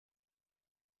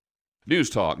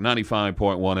News Talk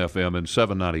 95.1 FM and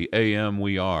 790 AM.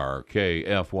 We are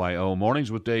KFYO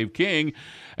Mornings with Dave King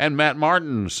and Matt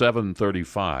Martin,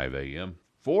 7:35 AM.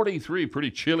 43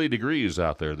 pretty chilly degrees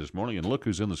out there this morning. And look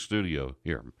who's in the studio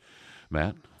here,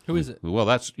 Matt. Who is it? Well,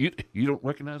 that's you. You don't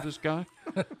recognize this guy?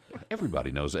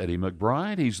 Everybody knows Eddie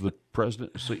McBride. He's the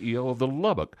president and CEO of the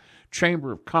Lubbock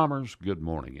Chamber of Commerce. Good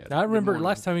morning, Eddie. I remember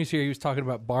last time he was here, he was talking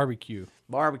about barbecue.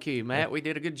 Barbecue, Matt. We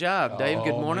did a good job. Dave,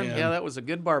 good morning. Man. Yeah, that was a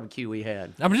good barbecue we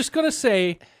had. I'm just going to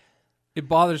say it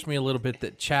bothers me a little bit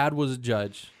that Chad was a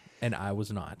judge and I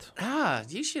was not.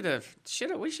 We should have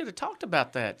talked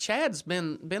about that. Chad's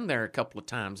been there a couple of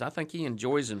times. I think he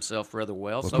enjoys himself rather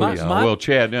well. So Well,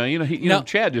 Chad. Now you know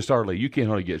Chad just hardly. You can't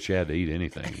hardly get Chad to eat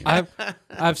anything. You know?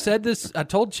 I've said this. I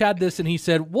told Chad this, and he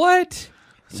said, "What?"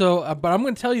 So, but I'm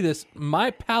going to tell you this: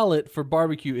 my palate for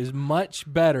barbecue is much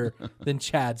better than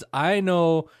Chad's. I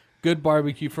know good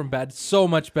barbecue from bad so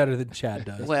much better than Chad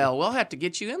does. Well, we'll have to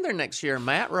get you in there next year,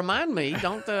 Matt. Remind me.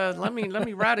 Don't let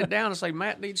me write it down and say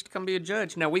Matt needs to come be a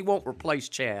judge. Now we won't replace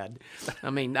Chad. I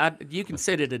mean, you can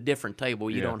sit at a different table.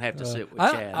 You don't have to sit with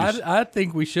Chad. I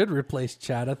think we should replace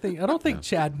Chad. I don't think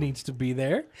Chad needs to be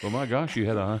there. Well, my gosh, you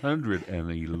had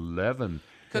 111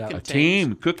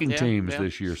 cooking teams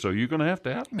this year, so you're going to have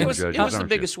more judges. It was the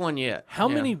biggest one yet. How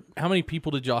many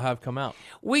people did y'all have come out?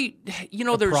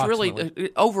 There's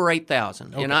really over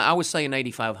 8,000, and I was saying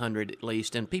 8,500 at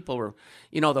least. And people were,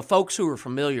 the folks who are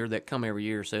familiar that come every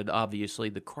year said obviously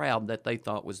the crowd that they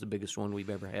thought was the biggest one we've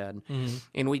ever had. Mm-hmm.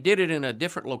 And we did it in a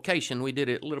different location. We did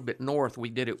it a little bit north. We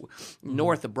did it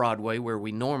north of Broadway where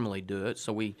we normally do it.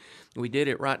 So we did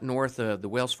it right north of the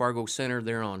Wells Fargo Center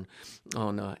there on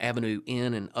Avenue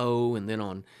N and O, and then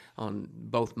on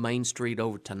both Main Street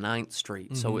over to 9th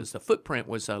Street. Mm-hmm. So the footprint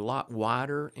was a lot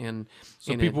wider.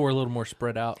 So people were a little more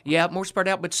spread out? Yeah, more spread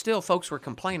out, but still folks were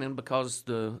complaining because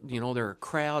there are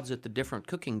crowds at the different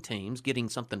cooking teams getting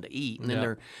something to eat, and then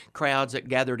there are crowds that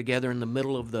gather together in the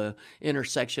middle of the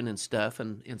intersection and stuff,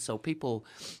 and so people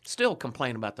still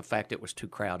complain about the fact it was too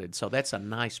crowded. So that's a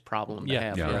nice problem to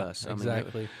have for us.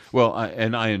 Exactly.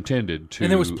 I intended to...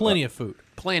 And there was plenty of food.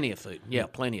 Plenty of food. Yeah,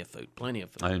 plenty of food.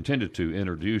 I intended to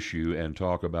introduce you and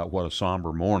talk about what a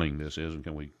somber morning this is, and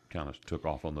we kind of took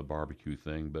off on the barbecue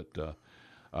thing, but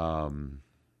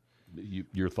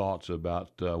your thoughts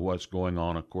about what's going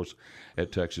on, of course,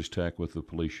 at Texas Tech with the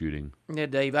police shooting. Yeah,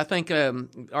 Dave, I think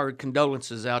our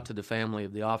condolences out to the family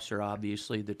of the officer,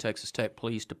 obviously. The Texas Tech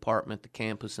Police Department, the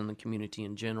campus, and the community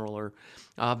in general are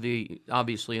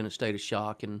obviously in a state of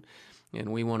shock, and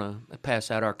we want to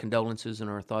pass out our condolences and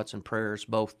our thoughts and prayers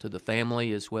both to the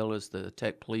family as well as the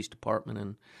Tech Police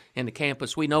Department and the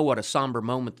campus. We know what a somber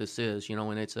moment this is,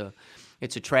 and it's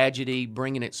a tragedy.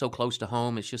 Bringing it so close to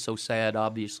home, it's just so sad.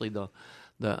 Obviously, the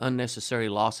unnecessary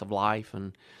loss of life,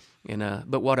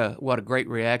 but what a great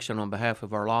reaction on behalf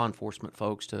of our law enforcement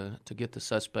folks to get the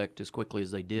suspect as quickly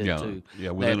as they did.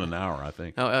 Within an hour, I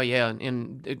think. Oh yeah,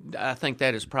 and I think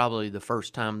that is probably the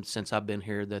first time since I've been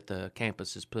here that the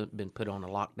campus has been put on a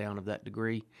lockdown of that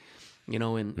degree.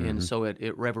 And so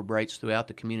it reverberates throughout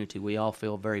the community. We all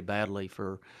feel very badly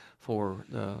for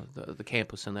the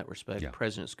campus in that respect. Yeah.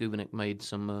 President Skubinik made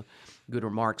some good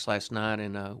remarks last night,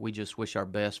 and we just wish our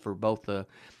best for both the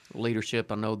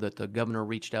leadership. I know that the governor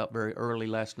reached out very early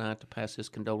last night to pass his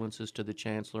condolences to the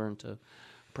chancellor and to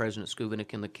President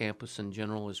Skubinik and the campus in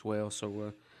general as well.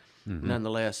 So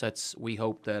nonetheless, we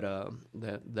hope that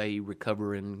they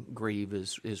recover and grieve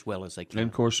as well as they can. And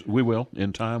of course, we will.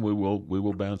 In time, we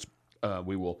will bounce.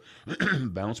 We will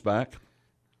bounce back,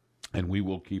 and we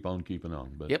will keep on keeping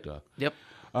on. But yep.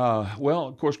 Well,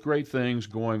 of course, great things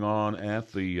going on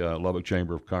at the Lubbock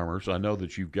Chamber of Commerce. I know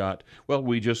that you've got. Well,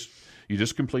 you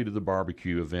just completed the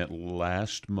barbecue event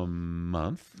last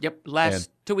month. Yep,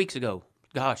 2 weeks ago.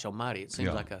 Gosh Almighty, it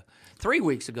seems like 3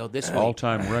 weeks ago this week.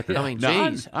 All-time record. I mean,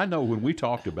 geez. I know when we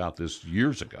talked about this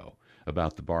years ago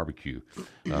about the barbecue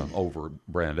over at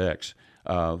Brand X.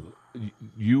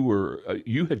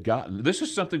 You had gotten, this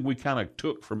is something we kind of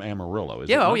took from Amarillo,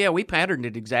 we patterned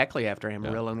it exactly after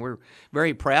Amarillo, and we're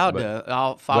very proud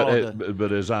to follow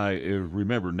but as I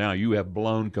remember now, you have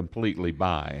blown completely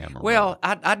by Amarillo. Well,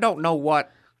 I don't know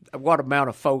what amount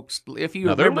of folks, if you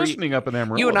remember, they're listening up in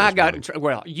Amarillo. You and I got in trouble.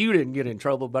 Well, you didn't get in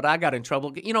trouble, but I got in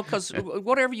trouble. Because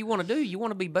whatever you want to do, you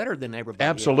want to be better than everybody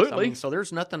Absolutely. else. I mean, so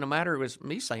there's nothing the matter with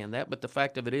me saying that. But the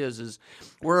fact of it is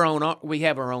we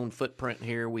have our own footprint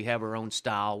here. We have our own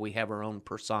style. We have our own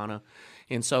persona.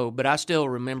 And so, but I still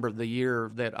remember the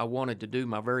year that I wanted to do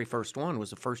my very first one was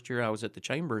the first year I was at the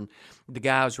chamber, and the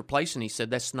guy I was replacing, he said,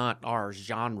 "That's not our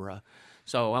genre."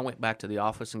 So I went back to the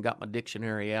office and got my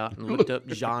dictionary out and looked up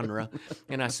genre,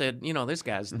 and I said, this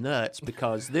guy's nuts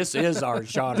because this is our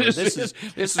genre. This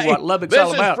is what Lubbock's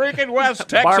all about. This is freaking West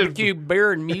Texas. Barbecue,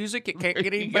 beer, and music. It can't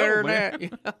get any better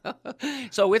than that.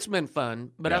 So it's been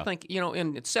fun, but I think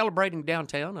in celebrating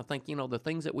downtown, I think the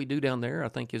things that we do down there, I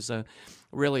think is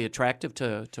really attractive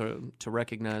to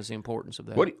recognize the importance of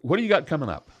that. What do you got coming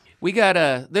up? We got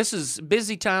this is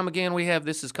busy time again.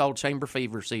 This is called Chamber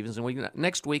Fever seasons, and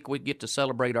next week we get to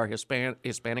celebrate our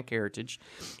Hispanic heritage.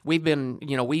 We've been,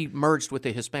 we merged with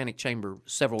the Hispanic Chamber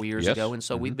several years ago, and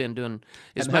so we've been doing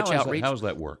as much outreach. How's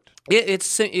that worked? It's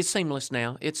seamless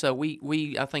now. It's I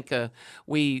think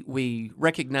we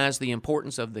recognize the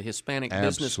importance of the Hispanic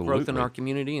business growth in our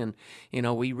community, and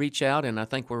we reach out, and I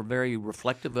think we're very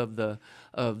reflective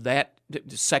of that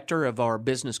sector of our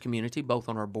business community, both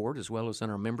on our board as well as in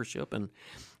our membership. And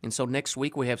so next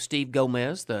week we have Steve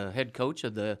Gomez, the head coach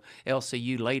of the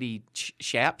LCU Lady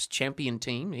Chaps champion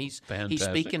team. He's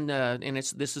speaking, and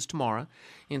this is tomorrow.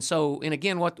 And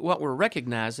again, what we're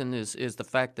recognizing is the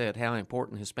fact that how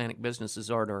important Hispanic businesses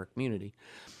are to our community.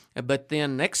 But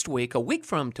then next week, a week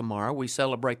from tomorrow, we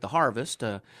celebrate the harvest.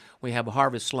 We have a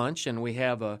harvest lunch, and we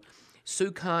have a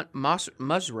Sukant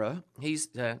Musra. He's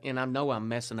and I know I'm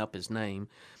messing up his name,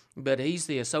 but he's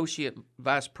the Associate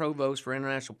Vice Provost for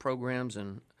International Programs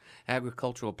and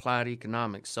Agricultural Applied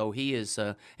Economics. So he is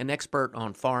an expert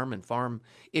on farm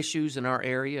issues in our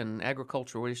area and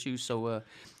agricultural issues. So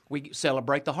we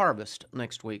celebrate the harvest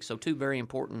next week. So two very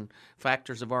important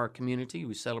factors of our community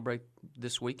we celebrate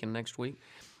this week and next week.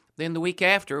 Then the week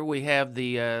after, we have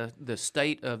the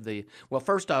state of the – well,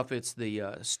 first off, it's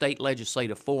the State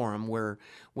Legislative Forum where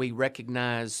we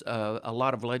recognize a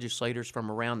lot of legislators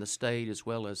from around the state as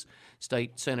well as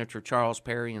State Senator Charles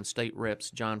Perry and State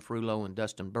Reps John Frullo and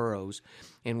Dustin Burrows.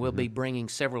 And we'll be bringing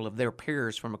several of their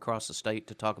peers from across the state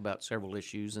to talk about several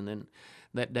issues. And then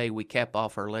that day we cap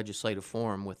off our legislative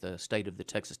forum with the State of the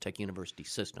Texas Tech University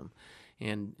System.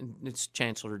 And it's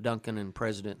Chancellor Duncan and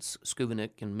Presidents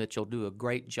Skuvanik and Mitchell do a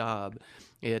great job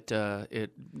at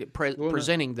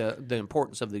presenting the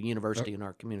importance of the university in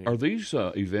our community. Are these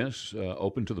events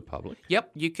open to the public?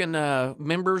 Yep. You can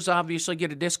members obviously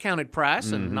get a discounted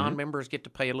price, and non-members get to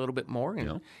pay a little bit more,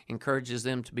 and encourages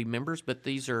them to be members. But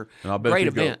these are great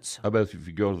events. I bet if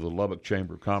you go to the Lubbock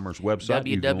Chamber of Commerce website,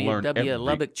 you can learn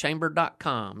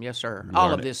www.lubbockchamber.com. Yes, sir.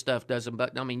 All of this stuff doesn't,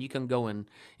 but I mean, you can go and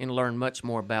learn much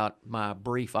more about my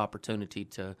brief opportunity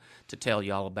to tell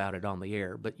you all about it on the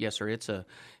air. But yes, sir, it's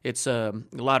a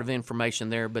lot of information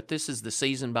there. But this is the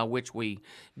season by which we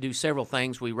do several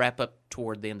things. We wrap up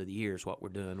toward the end of the year is what we're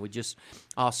doing. We just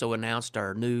also announced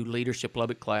our new Leadership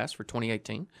Lubbock class for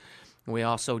 2018. We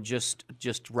also just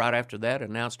right after that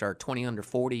announced our 20 under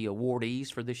 40 awardees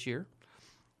for this year.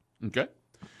 Okay.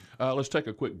 Let's take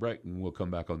a quick break, and we'll come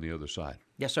back on the other side.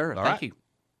 Yes, sir. All Thank right. you.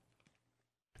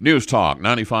 News Talk,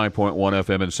 95.1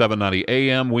 FM and 790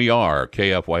 AM. We are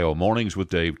KFYO Mornings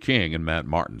with Dave King and Matt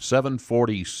Martin,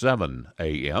 747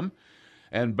 AM.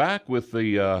 And back with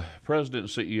the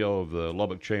President and CEO of the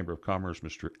Lubbock Chamber of Commerce,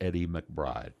 Mr. Eddie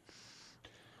McBride.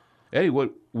 Eddie, what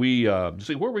we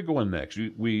see, where are we going next?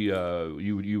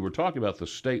 You were talking about the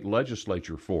State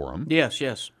Legislature Forum. Yes.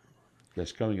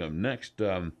 That's coming up next.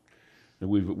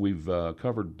 We've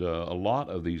covered a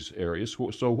lot of these areas.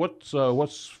 So what's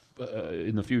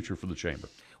in the future for the chamber?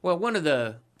 Well, one of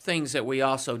the things that we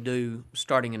also do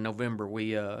starting in November,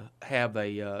 we have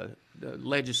a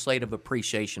legislative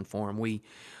appreciation forum. We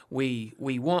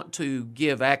want to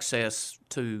give access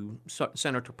to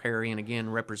Senator Perry and, again,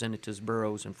 Representatives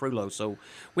Burrows and Frullo. So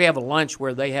we have a lunch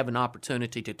where they have an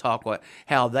opportunity to talk about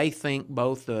how they think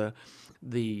both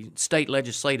the state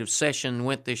legislative session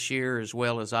went this year, as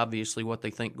well as obviously what they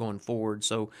think going forward.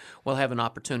 So we'll have an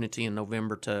opportunity in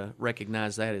November to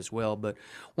recognize that as well. But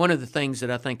one of the things that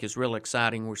I think is real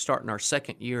exciting, we're starting our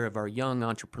second year of our Young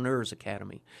Entrepreneurs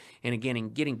Academy. And again, in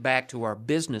getting back to our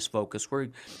business focus,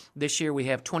 this year we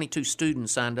have 22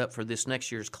 students signed up for this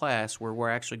next year's class where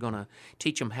we're actually going to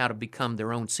teach them how to become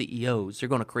their own CEOs. They're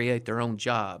going to create their own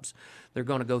jobs. They're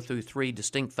going to go through 3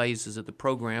 distinct phases of the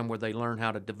program where they learn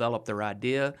how to develop their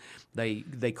idea, they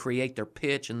create their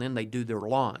pitch, and then they do their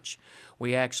launch.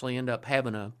 We actually end up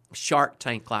having a Shark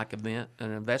Tank-like event,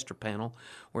 an investor panel,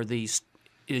 where these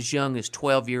as young as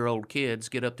 12-year-old kids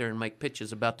get up there and make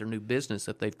pitches about their new business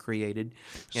that they've created.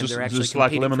 And they're actually just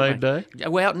like Lemonade Day?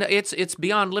 Well, no, it's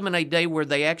beyond Lemonade Day, where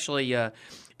they actually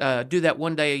do that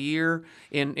one day a year.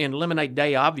 In Lemonade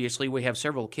Day, obviously, we have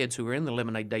several kids who are in the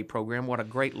Lemonade Day program. What a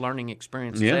great learning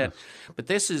experience is that. But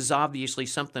this is obviously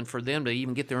something for them to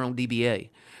even get their own DBA.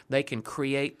 They can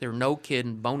create their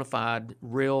no-kidding, bona fide,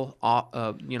 real,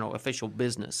 official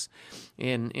business.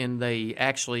 And they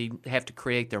actually have to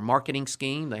create their marketing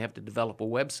scheme. They have to develop a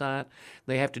website.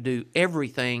 They have to do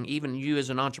everything, even you as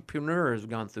an entrepreneur has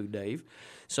gone through, Dave.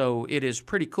 So it is a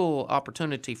pretty cool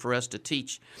opportunity for us to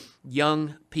teach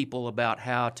young people about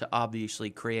how to obviously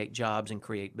create jobs and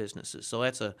create businesses. So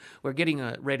we're getting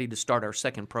ready to start our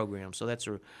second program. So that's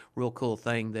a real cool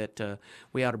thing that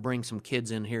we ought to bring some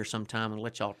kids in here sometime and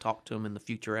let y'all talk to them in the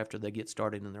future after they get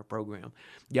started in their program.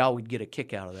 Y'all would get a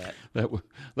kick out of that.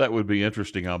 That would be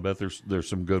interesting. I'll bet there's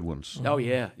some good ones. Oh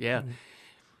yeah.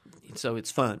 So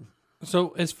it's fun.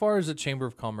 So as far as the Chamber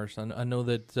of Commerce, I know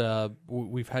that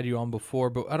we've had you on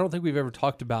before, but I don't think we've ever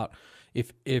talked about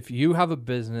if you have a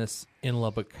business in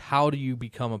Lubbock, how do you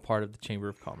become a part of the Chamber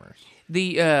of Commerce?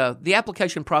 The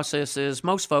application process is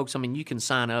most folks, you can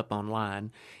sign up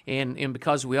online, and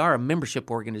because we are a membership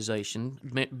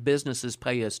organization, businesses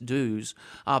pay us dues,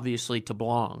 obviously, to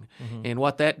belong. Mm-hmm. And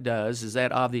what that does is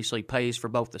that obviously pays for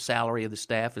both the salary of the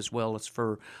staff as well as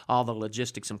for all the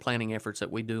logistics and planning efforts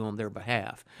that we do on their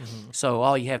behalf. Mm-hmm. So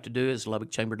all you have to do is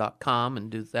lubbockchamber.com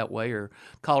and do it that way, or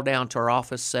call down to our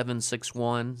office,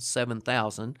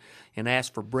 761-7000, and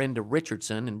ask for Brenda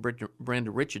Richardson. And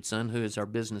Brenda Richardson, who is our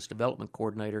business development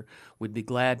coordinator, would be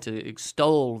glad to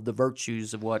extol the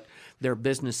virtues of what their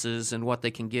businesses and what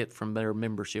they can get from their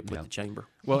membership with the Chamber.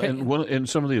 Well, and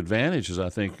some of the advantages, I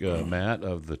think, Matt,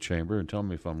 of the Chamber, and tell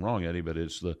me if I'm wrong, Eddie, but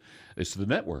it's the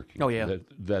networking. Oh yeah,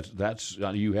 that's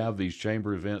you have these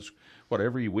Chamber events. What,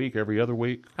 every week, every other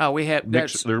week? Oh, we have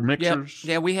they're mixers.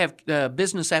 Yeah, we have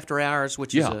business after hours,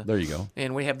 which is there you go.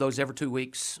 And we have those every 2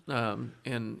 weeks. And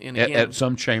again, at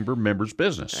some chamber members'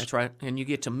 business. That's right, and you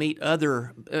get to meet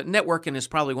other. Networking is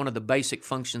probably one of the basic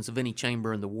functions of any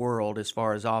chamber in the world, as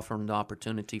far as offering the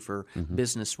opportunity for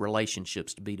business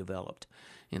relationships to be developed,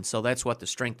 and so that's what the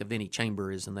strength of any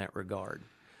chamber is in that regard.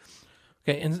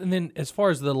 Okay, and then as far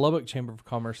as the Lubbock Chamber of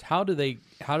Commerce, how do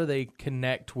they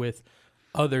connect with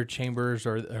other chambers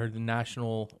or the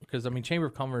national? Because Chamber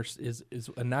of Commerce is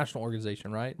a national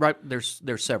organization, right? Right. There's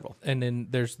several, and then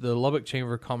there's the Lubbock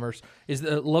Chamber of Commerce. Is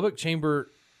the Lubbock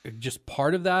Chamber just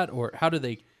part of that, or how do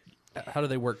they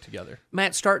work together?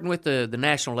 Matt, starting with the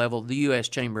national level, the U.S.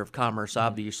 Chamber of Commerce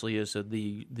obviously is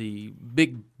the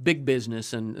big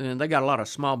business, and they got a lot of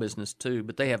small business too,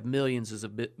 but they have millions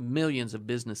of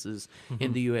businesses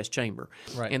in the U.S. Chamber,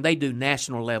 right? And they do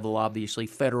national level, obviously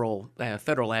federal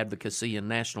advocacy and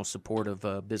national support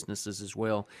of businesses as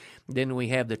well. Then we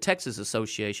have the Texas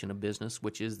Association of Business,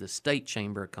 which is the state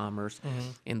Chamber of Commerce,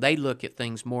 and they look at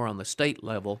things more on the state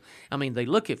level. They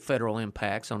look at federal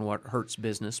impacts on what hurts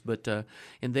business, but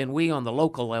and then we on the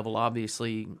local level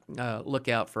obviously look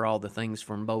out for all the things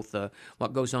from both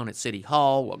what goes on at City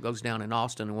Hall, what goes down in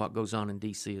Austin, and what goes on in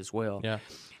D.C. as well. Yeah.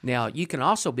 Now, you can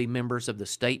also be members of the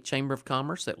State Chamber of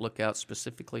Commerce that look out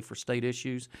specifically for state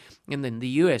issues, and then the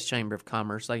U.S. Chamber of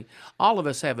Commerce. All of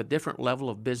us have a different level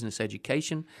of business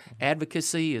education,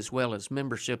 advocacy, as well as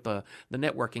membership, the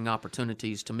networking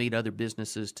opportunities to meet other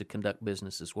businesses, to conduct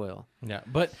business as well. Yeah,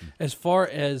 but as far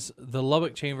as the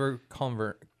Lubbock Chamber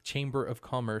of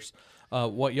Commerce,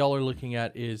 what y'all are looking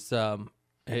at is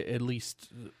at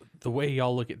least the way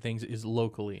y'all look at things is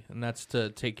locally, and that's to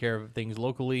take care of things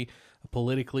locally,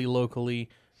 politically locally.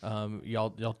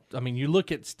 Y'all, you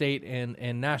look at state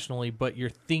and nationally, but you're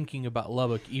thinking about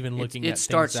Lubbock, even looking at things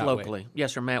that way. It starts locally.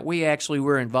 Yes, sir, Matt. We actually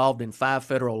were involved in 5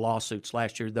 federal lawsuits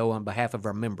last year, though, on behalf of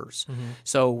our members.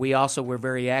 So we also were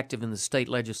very active in the state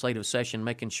legislative session,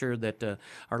 making sure that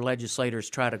our legislators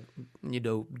try to,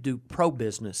 do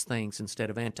pro-business things instead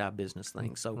of anti-business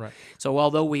things. So, right. So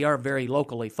although we are very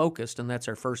locally focused, and that's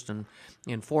our first and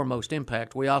foremost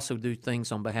impact, we also do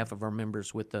things on behalf of our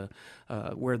members with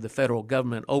where the federal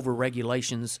government over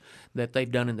regulations that they've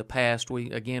done in the past. We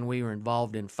were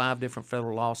involved in 5 different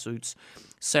federal lawsuits,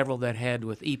 several that had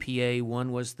with EPA.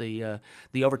 One was the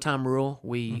overtime rule.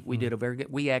 We did a very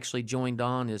good. We actually joined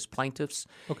on as plaintiffs.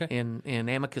 Okay. In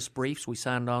amicus briefs. We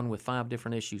signed on with 5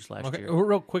 different issues last year.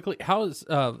 Real quickly, how is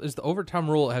the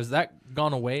overtime rule? Has that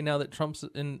gone away now that Trump's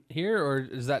in here, or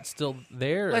is that still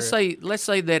there? Let's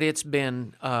say that it's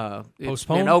been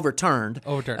postponed, overturned.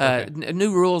 Okay.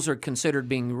 New rules are considered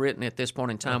being written at this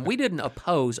point in time, we didn't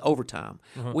oppose overtime.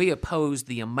 We opposed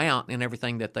the amount and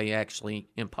everything that they actually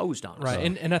imposed on us.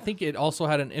 Right, and I think it also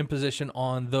had an imposition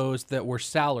on those that were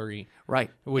salary, Right,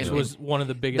 which was one of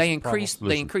the biggest. They increased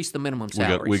the minimum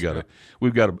salaries.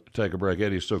 We've got to take a break.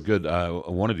 Eddie, it's so good. I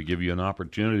wanted to give you an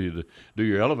opportunity to do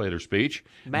your elevator speech.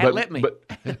 Matt, let me.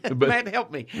 Matt,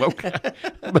 help me. Okay.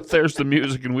 But there's the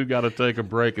music, and we've got to take a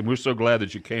break. And we're so glad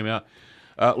that you came out.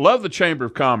 Love the Chamber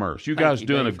of Commerce. You guys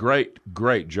doing Dave. a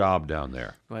great job down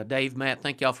there. Well, Dave, Matt,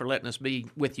 thank y'all for letting us be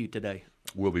with you today.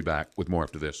 We'll be back with more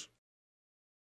after this.